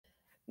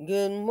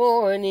Good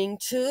morning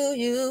to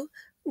you.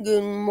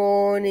 Good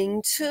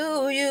morning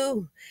to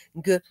you.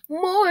 Good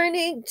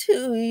morning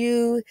to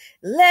you.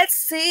 Let's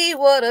see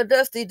what a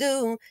Dusty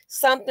do.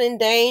 Something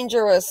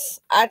dangerous,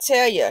 I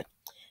tell you.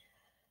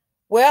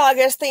 Well, I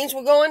guess things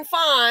were going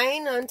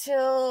fine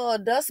until a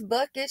dust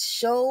bucket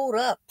showed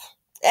up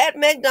at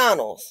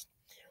McDonald's.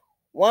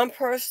 One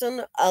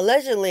person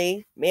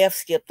allegedly may have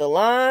skipped the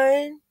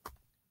line.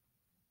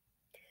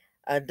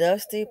 A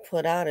Dusty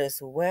put out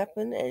his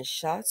weapon and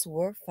shots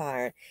were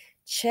fired.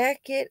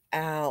 Check it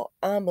out.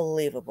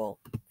 Unbelievable.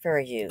 Fair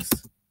use.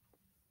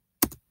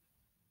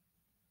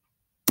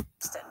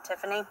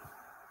 Tiffany.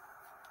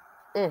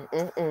 All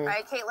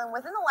right, Caitlin,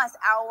 within the last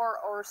hour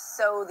or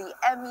so, the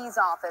Emmys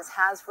office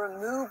has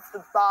removed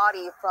the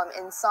body from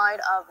inside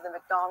of the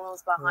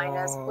McDonald's behind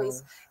us.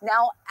 Police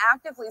now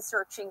actively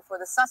searching for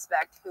the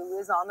suspect who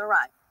is on the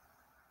run.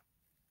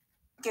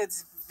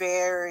 It's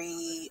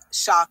very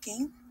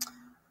shocking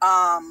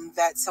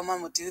that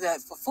someone would do that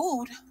for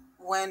food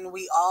when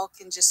we all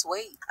can just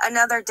wait.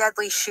 Another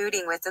deadly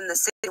shooting within the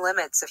city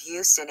limits of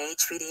Houston.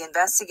 HPD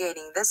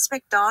investigating this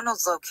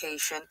McDonald's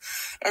location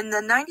in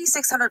the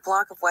 9600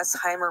 block of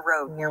Westheimer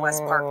Road near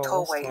West Park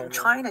Tollway in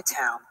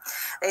Chinatown.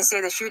 They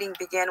say the shooting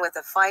began with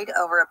a fight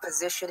over a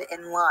position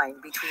in line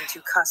between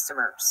two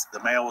customers.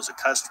 The male was a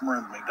customer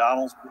in the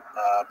McDonald's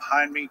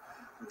behind me.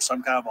 There was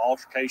some kind of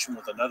altercation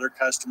with another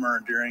customer,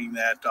 and during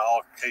that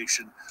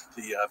altercation,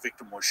 the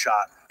victim was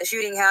shot. The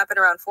shooting happened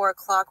around 4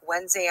 o'clock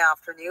Wednesday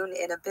afternoon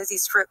in a busy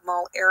strip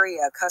mall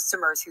area.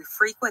 Customers who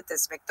frequent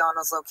this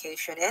McDonald's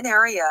location and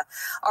area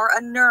are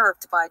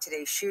unnerved by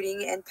today's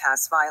shooting and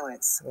past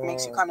violence. It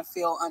makes you kind of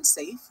feel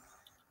unsafe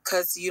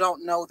because you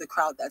don't know the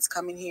crowd that's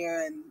coming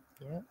here, and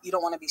you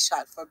don't want to be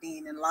shot for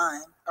being in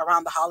line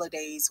around the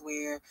holidays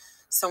where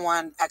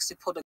someone actually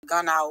pulled a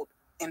gun out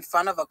in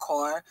front of a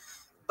car,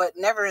 but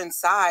never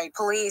inside.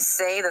 Police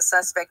say the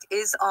suspect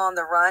is on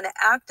the run,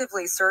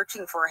 actively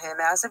searching for him,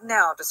 as of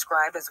now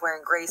described as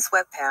wearing gray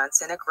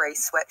sweatpants and a gray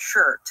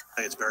sweatshirt.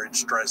 It's very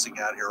distressing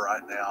out here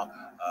right now.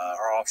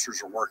 Our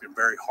officers are working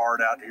very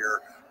hard out here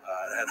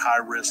at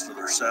high risk to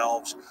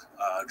themselves,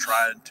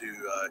 trying to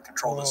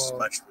control this as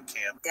much as we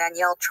can.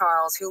 Danielle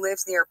Charles, who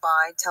lives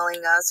nearby,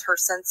 telling us her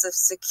sense of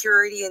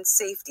security and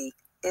safety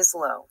is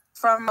low.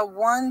 From a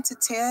 1 to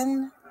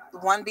 10,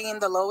 1 being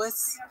the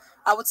lowest,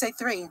 I would say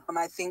 3.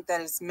 I think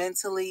that it's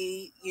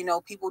mentally,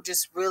 people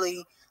just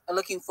really are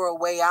looking for a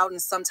way out in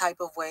some type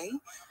of way,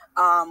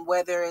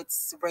 whether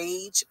it's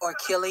rage or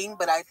killing.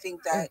 But I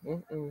think that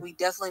we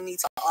definitely need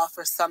to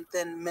offer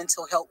something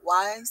mental health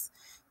wise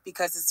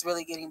because it's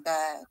really getting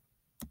bad.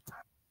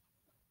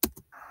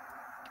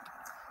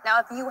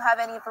 Now, if you have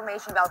any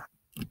information about...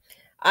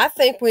 I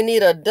think we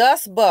need a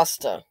dust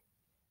buster.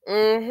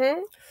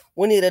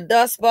 We need a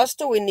dust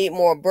buster. We need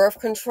more birth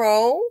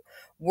control.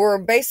 We're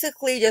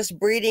basically just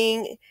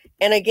breeding.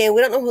 And again,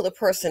 we don't know who the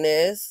person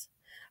is.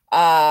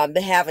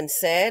 They haven't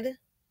said.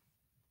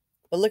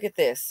 But look at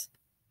this.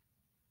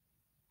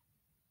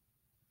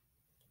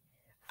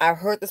 I've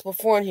heard this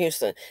before in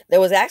Houston. There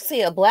was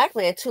actually a black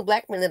man, 2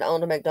 black men that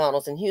owned a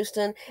McDonald's in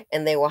Houston,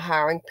 and they were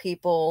hiring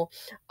people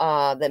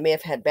that may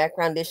have had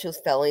background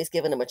issues, felonies,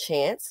 giving them a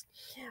chance.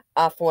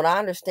 From what I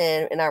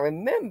understand, and I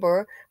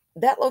remember,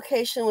 that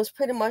location was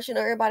pretty much,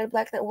 everybody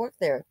black that worked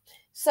there.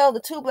 So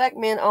the 2 black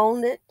men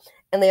owned it,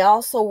 and they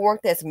also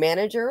worked as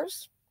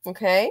managers,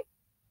 okay?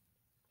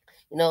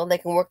 They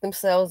can work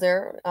themselves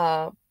their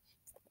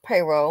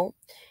payroll.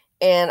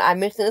 And I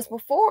mentioned this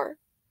before.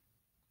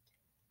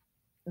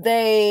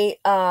 They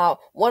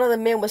one of the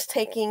men was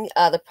taking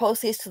the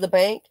proceeds to the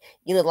bank,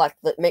 like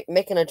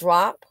making a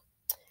drop.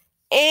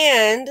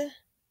 And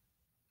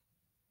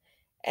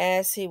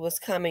as he was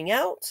coming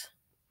out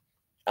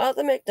of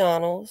the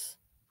McDonald's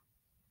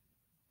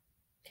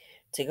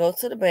to go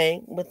to the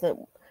bank with the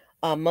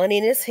money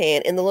in his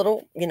hand in the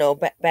little,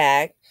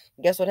 bag,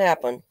 guess what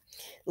happened?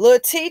 Little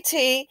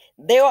TT,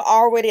 they were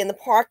already in the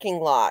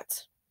parking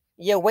lot.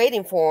 You're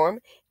waiting for him.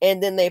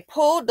 And then they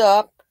pulled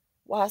up.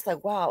 Well, I was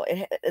like, wow.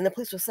 And the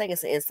police were saying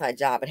it's an inside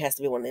job. It has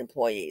to be one of the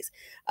employees.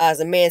 As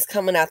the man's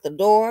coming out the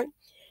door,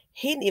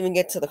 he didn't even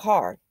get to the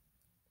car.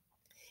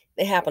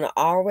 They happened to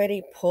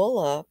already pull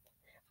up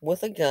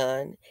with a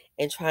gun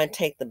and try and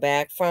take the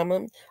bag from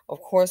him.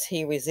 Of course,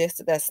 he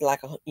resisted. That's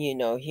like a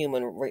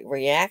human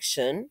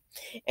reaction.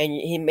 And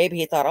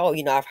he thought, oh,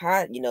 I've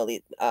heard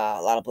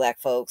a lot of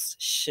black folks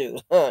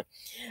shoot.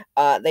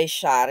 They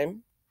shot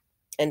him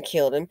and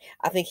killed him.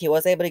 I think he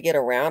was able to get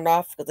a round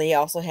off because he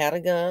also had a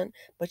gun.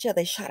 But yeah,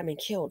 they shot him and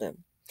killed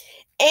him.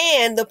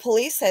 And the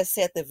police has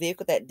said the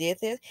vehicle that did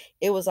this,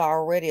 it was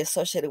already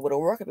associated with a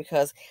worker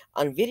because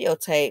on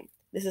videotape,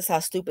 this is how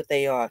stupid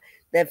they are.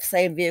 That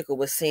same vehicle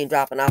was seen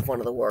dropping off one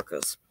of the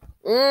workers.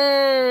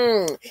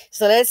 So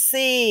let's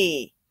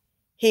see.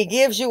 He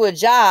gives you a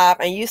job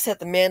and you set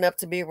the man up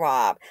to be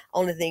robbed.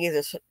 Only thing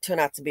is it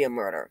turned out to be a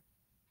murder.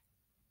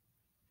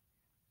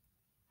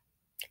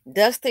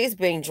 Dusty's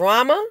bring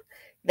drama.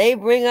 They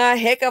bring a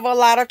heck of a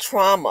lot of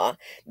trauma.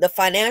 The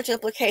financial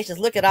implications.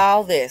 Look at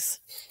all this.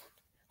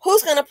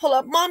 Who's gonna pull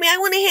up? Mommy, I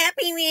want a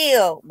Happy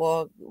Meal.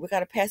 Well, we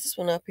gotta pass this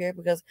one up here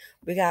because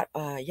we got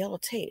yellow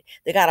tape.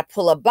 They gotta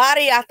pull a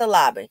body out the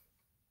lobby.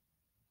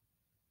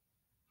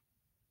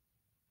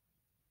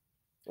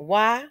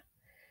 Why?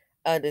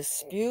 A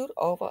dispute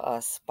over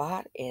a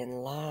spot in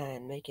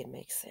line. Make it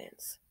make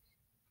sense.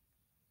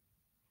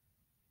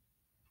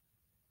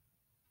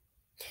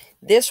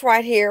 This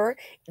right here,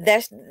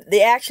 that's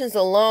the actions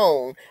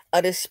alone.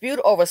 A dispute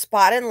over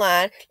spot in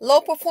line.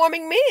 Low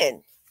performing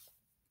men.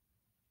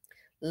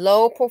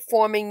 Low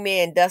performing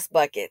men, dust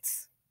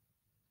buckets.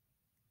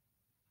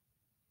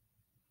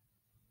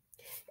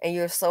 And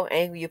you're so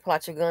angry you pull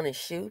out your gun and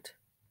shoot.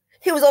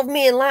 He was over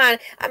me in line.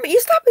 I mean,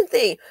 you stop and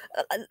think.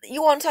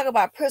 You want to talk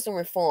about prison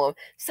reform.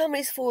 Some of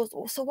these fools,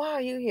 so why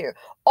are you here?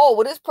 Oh,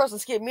 well, this person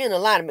skipped me in the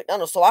line at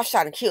McDonald's, so I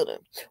shot and killed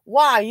him.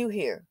 Why are you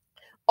here?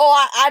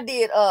 Oh, I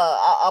did.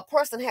 A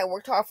person had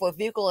worked hard for a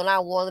vehicle and I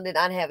wanted it.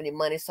 I didn't have any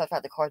money, so I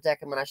tried to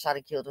carjack him and I shot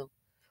and killed him.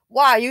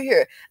 Why are you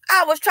here?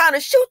 I was trying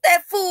to shoot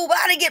that fool, but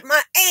I didn't get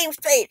my aim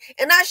straight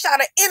and I shot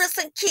an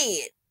innocent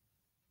kid.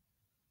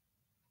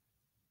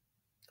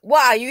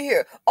 Why are you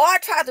here? Oh, I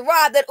tried to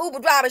rob that Uber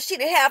driver. She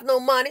didn't have no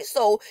money,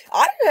 so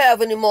I didn't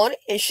have any money,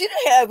 and she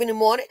didn't have any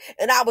money,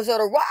 and I was going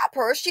to rob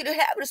her. She didn't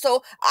have it,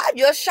 so I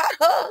just shot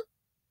her.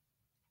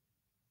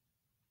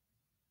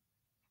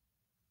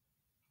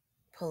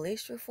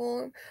 Police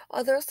reform?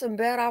 Are there some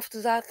bad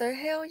officers out there?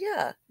 Hell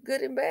yeah,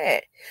 good and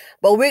bad.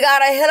 But we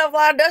got a hell of a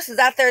lot of dusters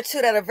out there,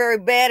 too, that are very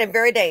bad and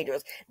very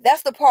dangerous.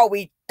 That's the part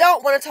we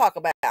don't want to talk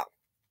about.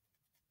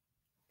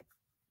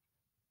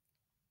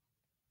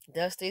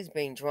 Dusties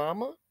being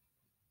drama.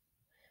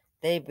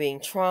 They being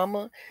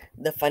trauma,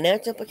 the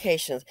financial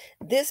implications.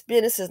 This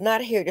business is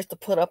not here just to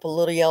put up a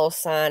little yellow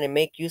sign and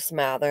make you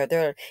smile.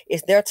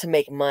 It's there to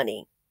make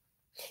money.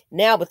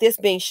 Now, with this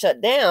being shut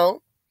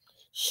down,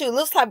 shoot,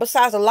 looks like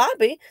besides the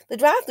lobby, the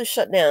drive-thru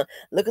shut down.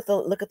 Look at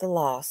the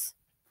loss.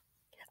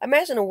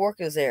 Imagine the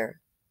workers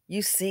there.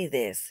 You see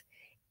this,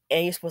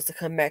 and you're supposed to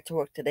come back to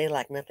work today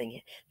like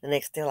nothing. The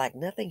next day, like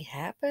nothing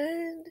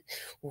happened.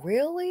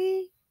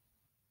 Really?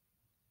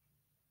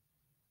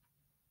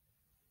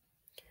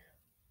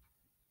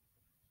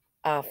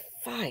 A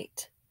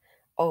fight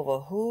over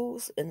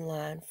who's in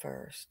line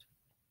first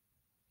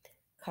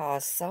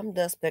caused some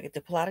dust bucket to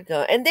pull out a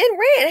gun and then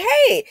ran.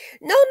 Hey,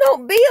 no,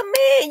 be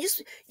a man.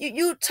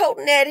 You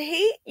toting that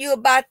heat. You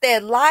about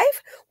that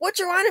life. What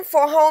you running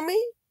for,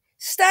 homie?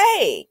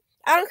 Stay.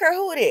 I don't care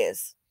who it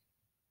is.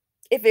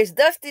 If it's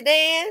Dusty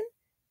Dan,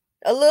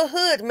 a little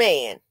hood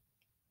man.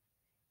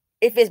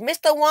 If it's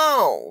Mr.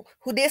 Wong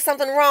who did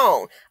something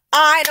wrong,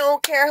 I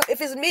don't care if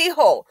it's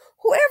Miho.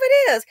 Whoever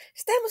it is,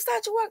 stand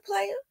beside your work,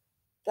 player.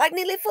 Like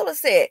Neely Fuller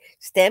said,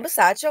 stand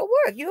beside your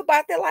work. You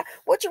about that life.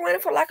 What you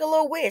running for like a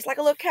little witch, like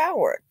a little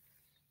coward?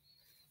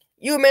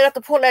 You may have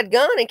to pull that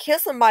gun and kill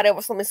somebody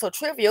over something so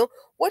trivial.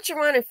 What you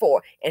running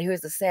for? And here's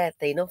the sad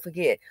thing. Don't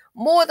forget,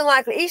 more than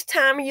likely, each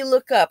time you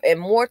look up, and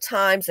more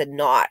times than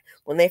not,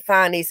 when they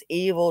find these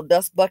evil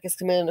dust buckets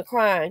committing a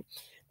crime,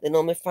 they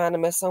normally find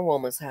them at some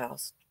woman's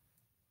house.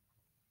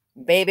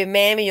 Baby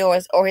mammy or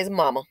his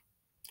mama.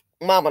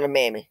 Mama to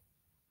mammy.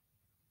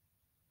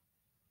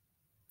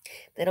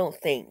 They don't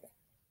think.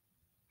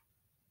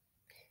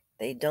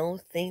 They don't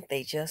think,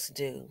 they just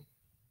do.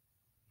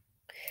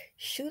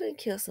 Shoot and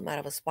kill somebody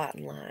of a spot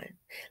in line.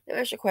 Let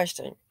me ask you a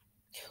question.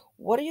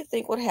 What do you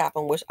think would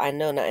happen, which I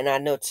know now, and I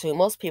know too,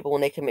 most people when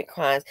they commit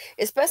crimes,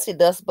 especially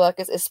dust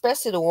buckets,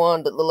 especially the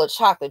little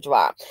chocolate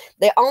drop,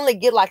 they only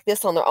get like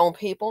this on their own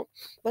people.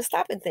 But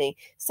stop and think.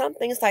 Some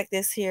things like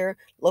this here,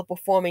 low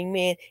performing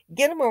men,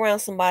 get them around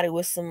somebody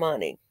with some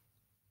money.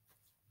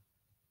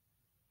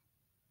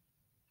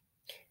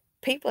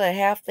 People that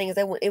have things,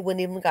 it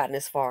wouldn't even gotten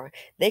this far.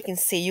 They can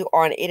see you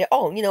are an idiot.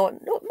 Oh, you know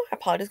what? No, my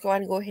apologies. Go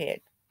ahead and go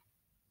ahead.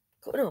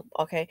 No,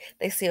 okay.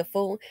 They see a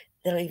fool,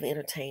 they don't even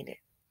entertain it.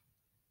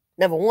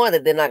 Number one,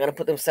 that they're not going to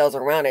put themselves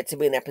around it to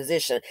be in that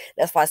position.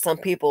 That's why some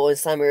people in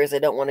some areas, they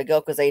don't want to go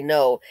because they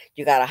know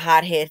you got a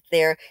hothead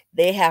there.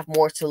 They have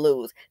more to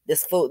lose.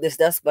 This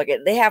dust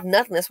bucket, they have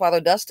nothing. That's why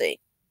they're dusty.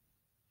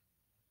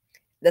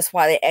 That's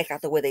why they act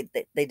out the way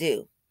they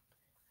do.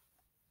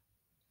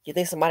 You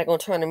think somebody gonna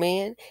turn him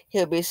in?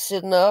 He'll be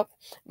sitting up,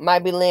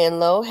 might be laying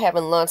low,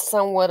 having lunch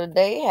somewhere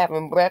today,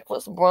 having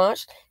breakfast,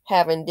 brunch,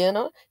 having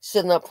dinner,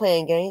 sitting up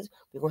playing games.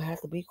 We're gonna have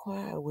to be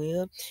quiet,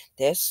 Will.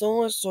 That's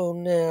so and so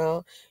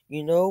now.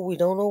 You know, we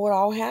don't know what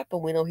all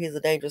happened. We know he's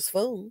a dangerous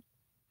fool.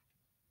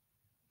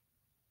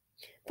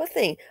 But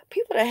think,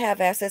 people that have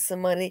assets and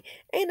money,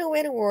 ain't no way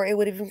in the world it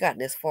would have even gotten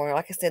this far.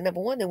 Like I said,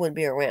 number one, they wouldn't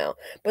be around.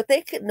 But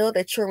they could know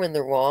that you're in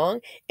the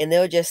wrong, and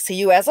they'll just see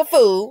you as a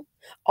fool.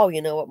 Oh,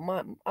 you know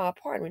what?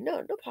 Pardon me.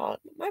 No problem.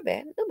 My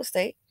bad. No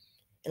mistake.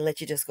 And let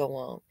you just go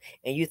on.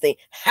 And you think,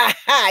 ha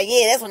ha,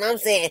 yeah, that's what I'm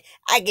saying.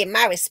 I get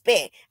my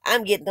respect.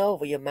 I'm getting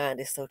over. Your mind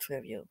is so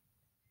trivial.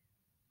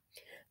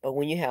 But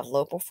when you have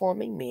low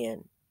performing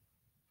men,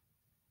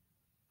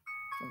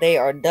 they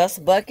are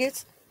dust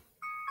buckets,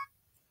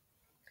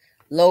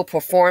 low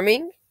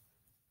performing,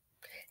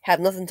 have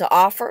nothing to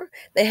offer.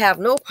 They have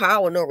no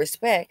power, no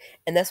respect.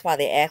 And that's why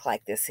they act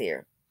like this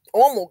here.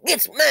 Oh, I'm gonna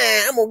get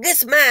mine. I'm gonna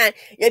get mine.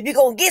 If you're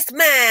gonna get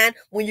mine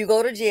when you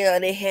go to jail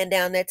and they hand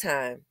down that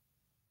time.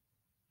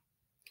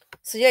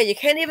 So yeah, you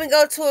can't even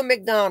go to a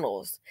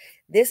McDonald's.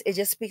 It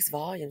just speaks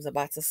volumes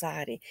about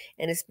society,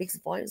 and it speaks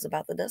volumes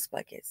about the dust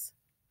buckets.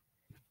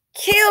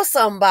 Kill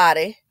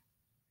somebody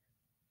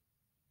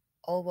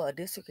over a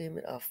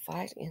disagreement or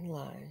fight in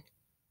line.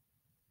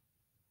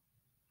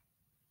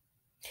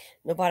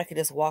 Nobody could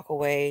just walk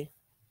away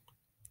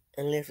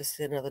and live to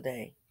see another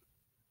day.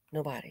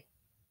 Nobody.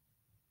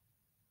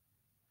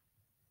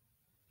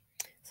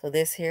 So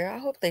this here, I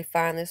hope they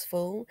find this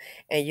fool.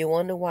 And you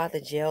wonder why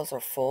the jails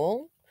are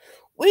full?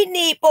 We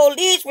need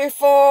police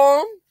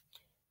reform.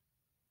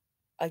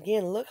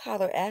 Again, look how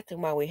they're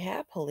acting while we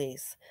have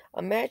police.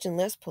 Imagine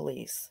less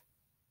police.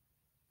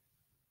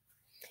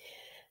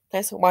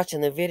 Thanks for watching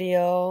the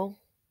video.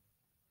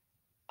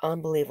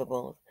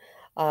 Unbelievable.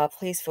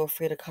 Please feel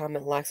free to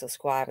comment, like,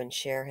 subscribe, and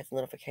share. Hit the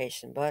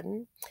notification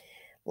button.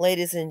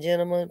 Ladies and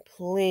gentlemen,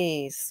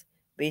 please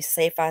be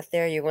safe out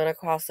there. You run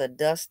across a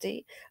dust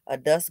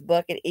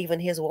bucket, even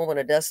his woman,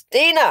 a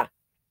Dustina.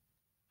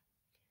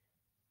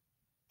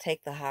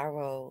 Take the high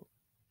road.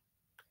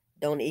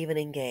 Don't even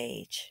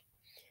engage.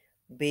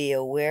 Be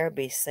aware,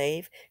 be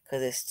safe,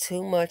 because it's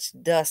too much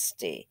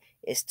dusty.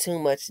 It's too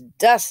much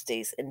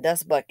dusties and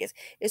dust buckets.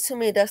 It's too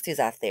many dusties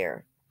out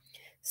there.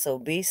 So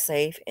be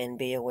safe and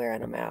be aware,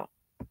 and I'm out.